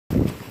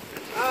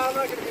I'm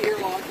not going to be here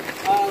long.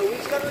 We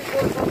just got a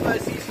report from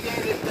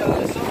CCA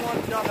that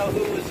someone, don't know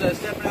who, was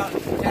stepping out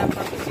and tapping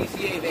on the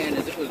CCA van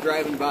as it was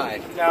driving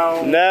by.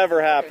 No.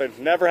 Never happened.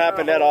 Never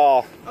happened at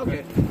all.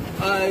 Okay.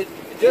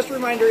 Just a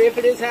reminder, if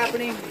it is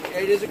happening,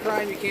 it is a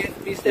crime. You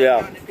can't be stepping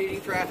out and impeding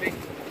traffic.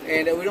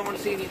 And we don't want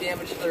to see any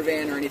damage to their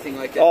van or anything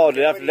like that. Oh,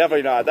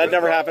 definitely not. That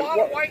never happened. A lot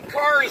of white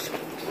cars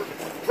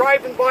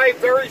driving by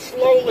very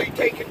slowly,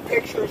 taking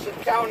pictures and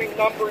counting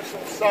numbers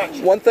and such.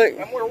 One thing,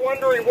 and we're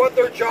wondering what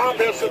their job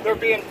is that they're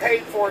being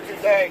paid for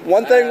today.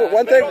 One thing.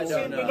 They don't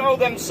seem to know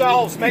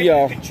themselves. Maybe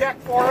you can check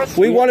for us.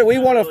 We want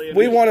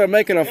to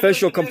make an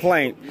official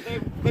complaint.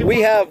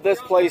 We have this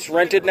place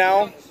rented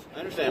now. I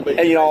understand, but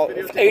and you know,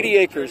 80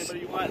 acres.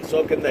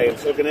 So can they.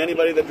 So can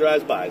anybody that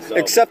drives by. So.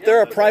 Except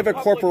they're a private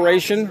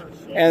corporation,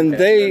 and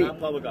they. Not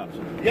public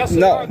officers. Yes,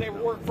 they are. They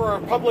work for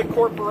a public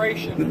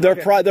corporation. They're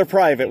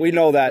private. We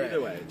know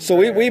that. So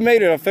we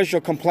made an official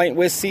complaint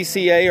with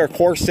CCA or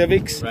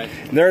CoreCivics. Right.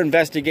 They're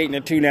investigating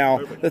it too now.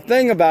 Perfect. The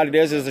thing about it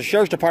is the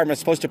sheriff's department is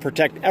supposed to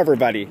protect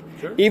everybody,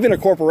 even a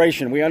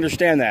corporation. We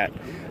understand that,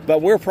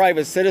 but we're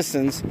private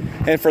citizens,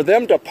 and for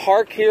them to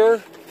park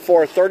here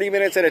for 30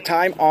 minutes at a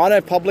time on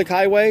a public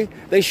highway,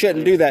 they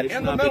shouldn't do that.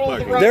 In the middle of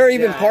the road.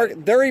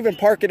 They're even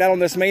parking out on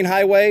this main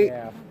highway.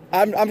 Yeah.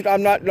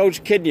 I'm not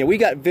kidding you. We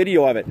got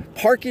video of it.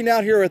 Parking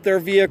out here with their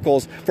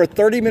vehicles for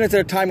 30 minutes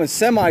at a time when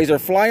semis are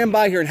flying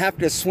by here and have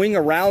to swing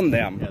around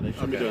them. Yeah, they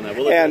should be doing that.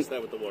 We'll address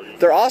that with the warden.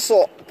 They're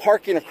also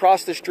parking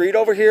across the street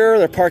over here.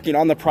 They're parking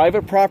on the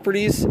private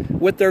properties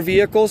with their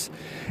vehicles.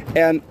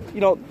 And,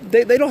 you know,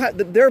 they don't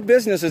have, their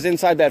business is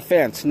inside that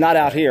fence, not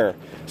out here.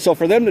 So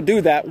for them to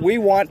do that, we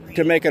want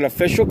to make an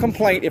official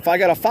complaint. If I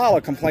got to file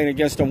a complaint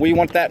against them, we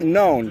want that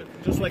known.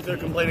 Just like their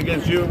complaint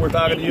against you, we're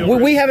talking to you.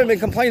 We haven't been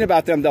complaining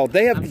about them, though.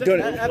 They have done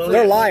it.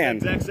 They're lying.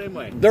 Exact same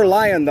way. They're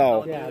lying,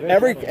 though.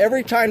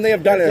 Every time they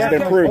have done it has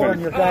been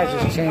proven. Your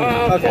guys' chain.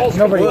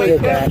 Nobody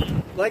did that.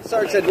 Like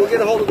Sarge said, we'll get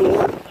a hold of the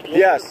warden.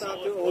 Yes.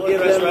 We'll give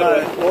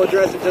them. We'll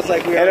address it just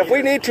like we are. And if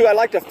we need to, I'd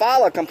like to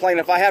file a complaint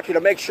if I have to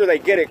make sure they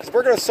get it, because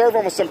we're going to serve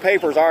them with some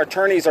papers. Our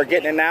attorneys are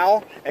getting it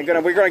now, and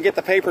we're going to get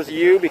the papers to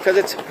you because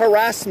it's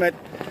harassment.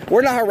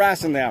 We're not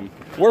harassing them.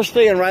 We're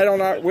staying right on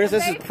our.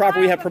 This is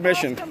proper. We have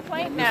permission.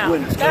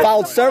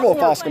 Filed several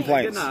false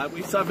complaints.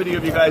 We saw video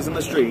of you guys in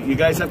the street. You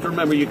guys have to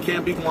remember, you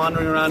can't be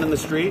wandering around in the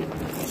street.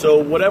 So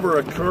whatever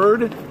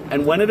occurred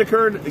and when it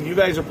occurred, you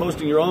guys are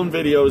posting your own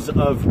videos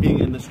of being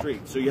in the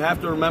street. So you have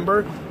to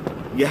remember,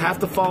 you have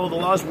to follow the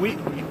laws.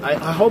 I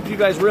hope you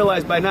guys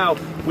realize by now,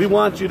 we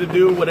want you to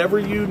do whatever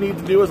you need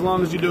to do as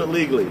long as you do it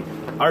legally.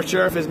 Our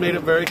sheriff has made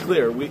it very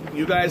clear.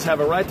 You guys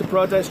have a right to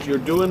protest. You're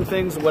doing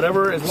things,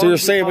 whatever. As long so you're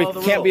as saying we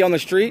can't be on the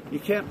street? You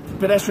can't.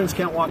 Pedestrians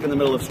can't walk in the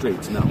middle of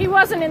streets. No. He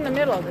wasn't in the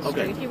middle of the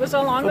street. He was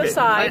along the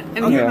side.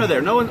 And here nor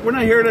there. No one. We're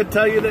not here to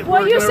tell you that.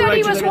 Well, you said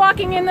he was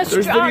walking in the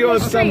street. There's video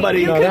of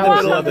somebody in the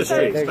middle of the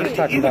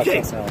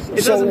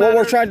street. So what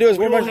we're trying to do is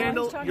we will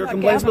handle your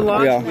complaints with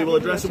lodged. We will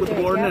address it with the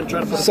warden and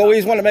try to. So we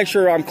just want to make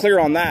sure I'm clear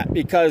on that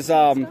because.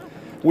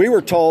 We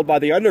were told by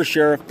the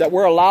undersheriff that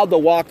we're allowed to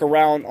walk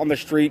around on the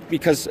street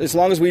because as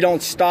long as we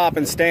don't stop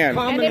and stand.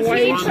 And if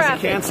we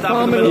can't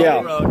stop in the middle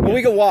of the road. But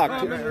we can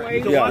walk. You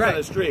can walk on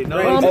the street.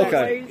 No,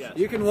 okay.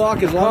 You can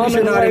walk as long as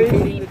you're not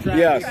impeding the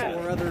traffic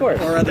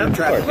or other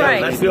traffic.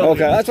 Right. Okay,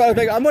 that's what I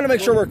think. I'm going to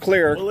make sure we're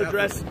clear. We'll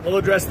address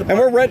the. And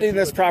we're renting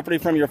this property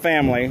from your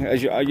family,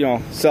 as you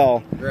know.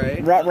 So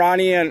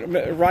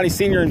Ronnie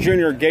Senior and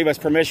Junior gave us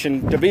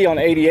permission to be on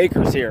 80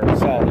 acres here.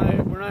 So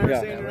we're not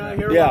here saying you're not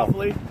here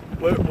lawfully.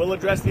 We'll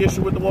address the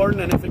issue with the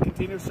warden, and if it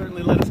continues,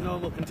 certainly let us know,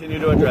 and we'll continue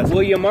to address it.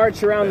 Will you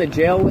march around the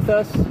jail with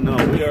us? No,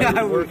 we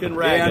are working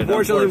ragged. Yeah,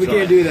 unfortunately, we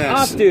can't do that.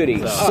 Off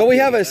duty. So we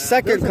have a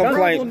second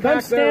complaint.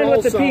 Come stand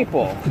with the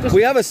people.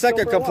 We have a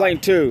second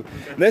complaint, too.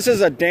 This is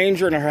a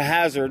danger and a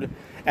hazard,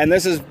 and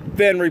this has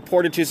been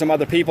reported to some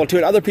other people, too,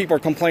 and other people are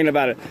complaining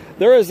about it.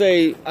 There is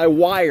a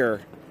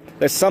wire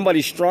that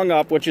somebody strung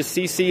up, which is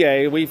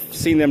CCA, we've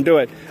seen them do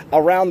it,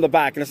 around the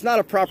back, and it's not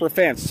a proper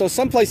fence. So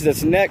some places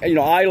it's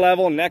eye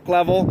level, neck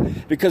level,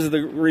 because of the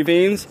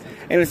ravines,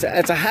 and it's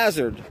a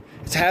hazard.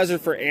 It's a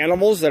hazard for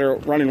animals that are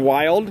running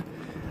wild.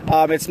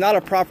 It's not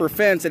a proper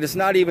fence, and it's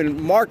not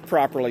even marked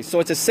properly, so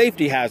it's a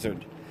safety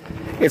hazard.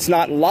 It's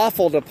not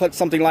lawful to put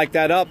something like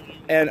that up,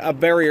 and a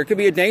barrier. It could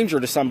be a danger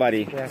to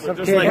somebody. Yeah,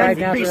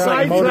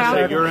 besides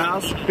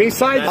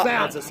that,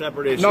 that's a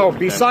separate issue. No,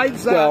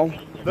 besides that,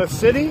 the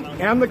city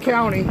and the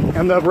county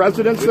and the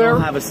residents there. We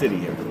don't have a city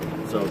here,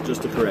 so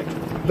just to correct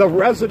you. The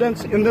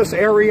residents in this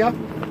area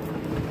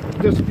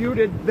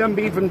disputed them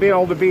even being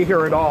able to be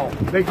here at all.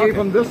 They gave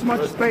them this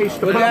much space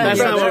to put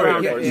that's a not fence what we're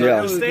around here for.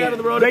 it. So stay out of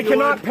the road. They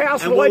cannot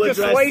pass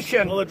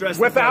legislation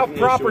without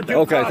proper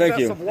due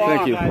process of law.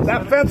 Thank you.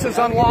 That fence is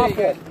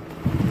unlawful.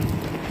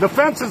 The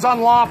fence is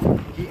unlawful.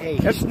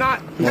 It's not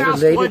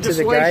past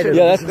legislation.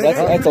 Yeah,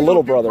 that's a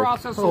little brother.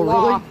 Oh,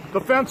 really? The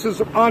fence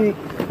is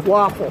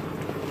unlawful.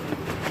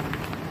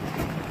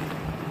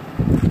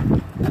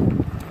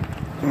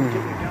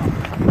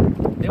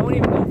 They won't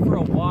even go for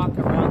a walk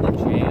around the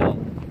jail.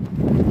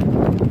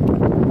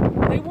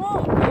 They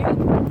won't.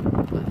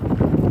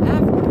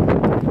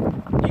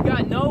 You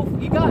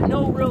you got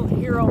no real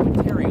hero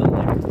material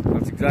there.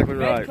 That's exactly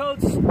right.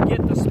 Redcoats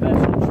get the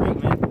special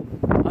treatment.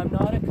 I'm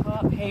not a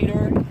cop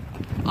hater.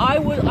 I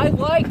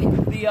like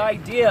the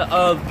idea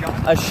of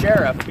a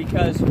sheriff,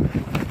 because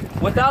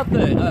without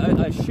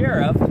a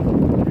sheriff,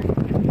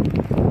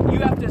 you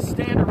have to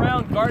stand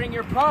around guarding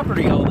your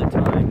property all the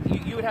time.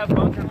 You would have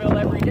Bunkerville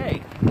every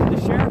day. The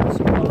sheriff is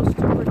supposed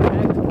to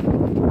protect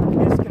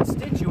his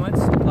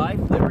constituents' life,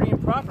 liberty,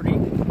 and property,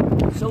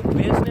 so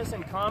business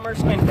and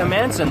commerce can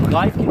commence and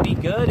life can be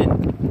good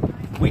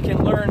and we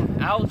can learn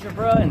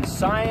algebra and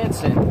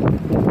science and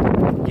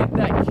get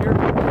that cure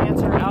for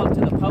cancer out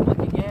to the public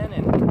again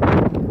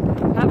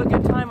and have a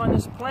good time on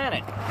this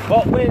planet.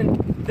 But when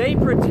they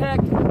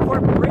protect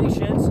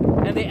corporations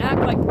and they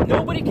act like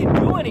nobody can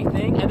do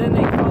anything, and then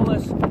they call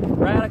us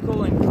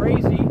radical and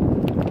crazy,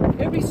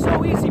 it'd be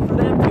so easy for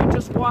them to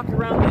just walk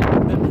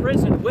around the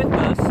prison with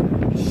us,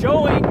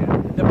 showing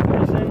the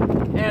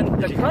prison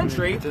and the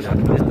country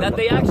that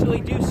they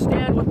actually do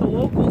stand with the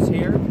locals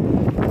here.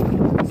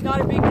 It's not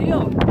a big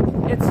deal.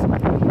 You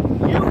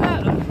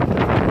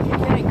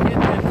can't get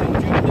them to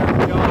do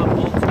their job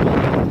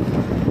ultimately.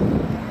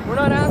 We're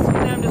not asking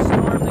them to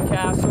storm the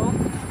castle.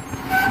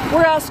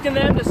 We're asking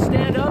them to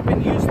stand up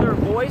and use their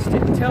voice to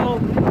tell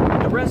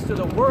the rest of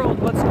the world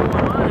what's going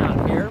on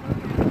out here.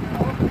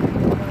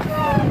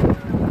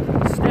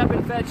 Step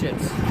and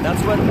fetch-its.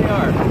 That's what they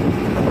are.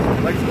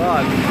 Thanks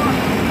God.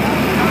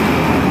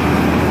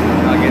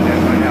 I'll get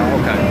that right now.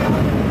 Okay.